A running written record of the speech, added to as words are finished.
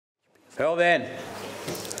Well then,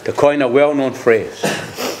 to coin a well-known phrase,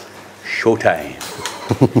 showtime.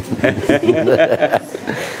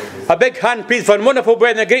 A big hand please for a wonderful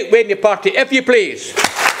wedding, a great wedding party, if you please.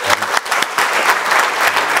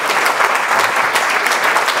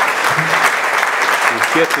 We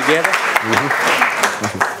share together.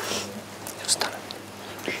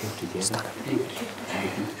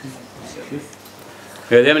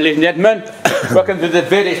 Well then, ladies and gentlemen, welcome to this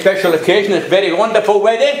very special occasion, this very wonderful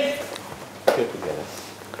wedding.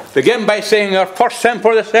 Begin by saying our first hymn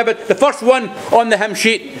for the Sabbath, the first one on the hymn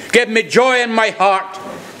sheet. Give me joy in my heart,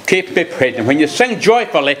 keep me present. When you sing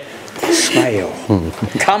joyfully, smile.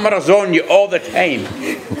 Camera's on you all the time.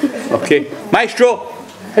 Okay, Maestro,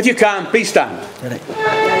 if you can, please stand.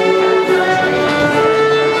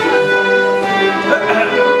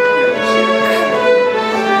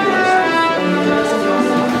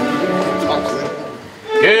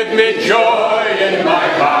 Give me joy in my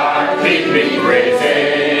heart, keep me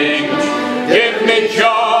praising. Give me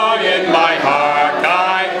joy in my heart,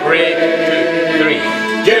 I pray. 2, 3.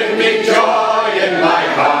 Give me joy in my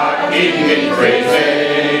heart, keep me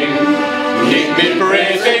praising. Keep me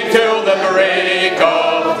praising till the break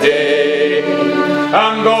of day.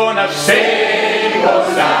 I'm gonna sing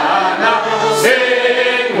Hosanna,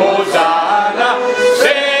 sing Hosanna,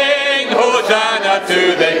 sing Hosanna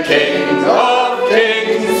to the King of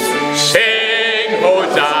Kings. Sing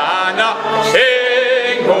Hosanna,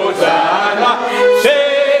 sing Hosanna,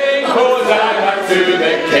 sing Hosanna to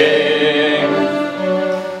the King.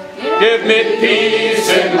 Give me peace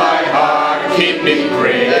in my heart, keep me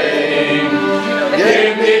praying.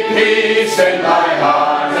 Give me peace in my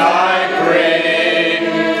heart, I pray.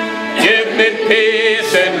 Give me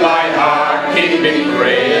peace in my heart, keep me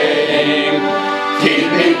praying.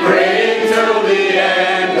 Keep me praying till the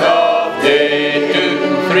end of day.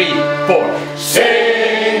 2, 3, 4.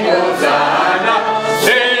 Sing Hosanna,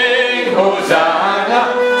 sing Hosanna,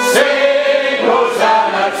 sing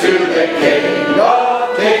Hosanna to the King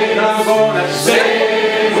of Kings. I'm gonna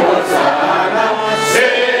sing Hosanna,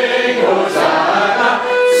 sing Hosanna,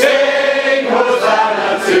 sing Hosanna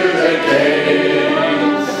to the King.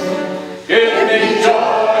 Give me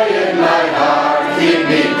joy in my heart, keep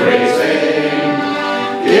me praising.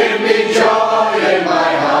 Give me joy in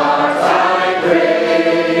my heart, I pray.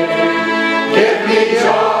 Give me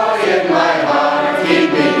joy in my heart, keep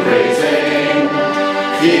me praising.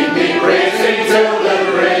 Keep me praising till the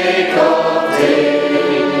break of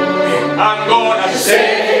day. I'm gonna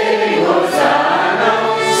sing Hosanna,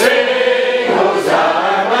 sing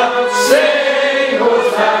Hosanna, sing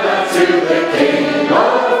Hosanna to the King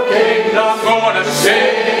of Kings. I'm gonna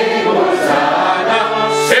sing Hosanna,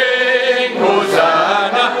 sing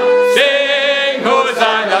Hosanna, sing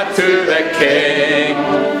Hosanna to the King.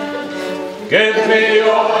 Give me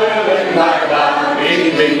oil in my lamp,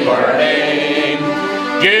 keep me burning.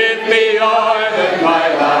 Give me oil in my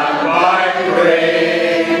lamp, I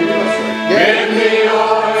pray. Give me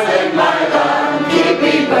oil in my lamp, keep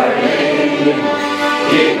me burning.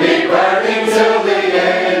 Keep me burning till the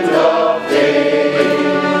end of day.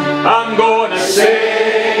 I'm gonna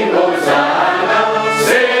sing Hosanna,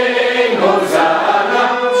 sing Hosanna,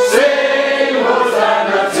 sing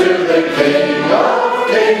Hosanna to the King of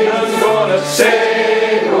Kings. I'm gonna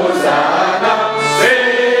sing Hosanna,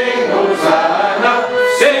 sing Hosanna,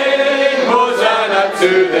 sing Hosanna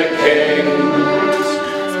to the King.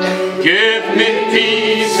 Give me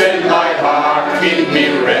peace in my heart, keep me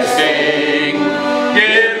resting.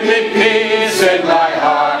 Give me peace in my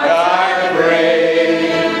heart, I pray.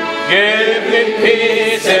 Give me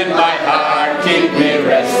peace in my heart, keep me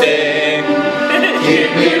resting.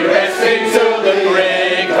 Keep me resting till the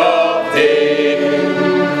break of day.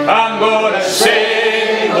 I'm gonna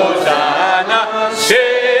sing Hosanna,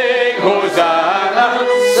 sing Hosanna,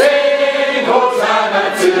 sing Hosanna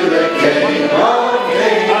to the King of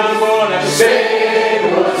Kings. I'm gonna sing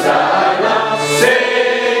Hosanna,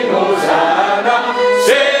 sing Hosanna,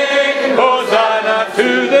 sing Hosanna to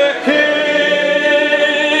the King.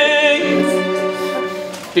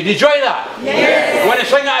 Did you enjoy that? Yes. You want to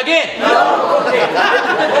sing that again? No. Okay.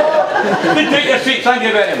 Please take your seat. Thank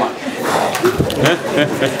you very much.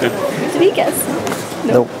 Did he guess?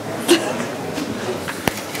 No. Nope.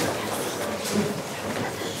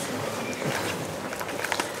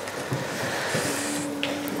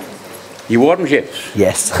 You warm, James?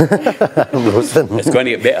 Yes. I'm roasting. It's going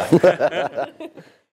to get better.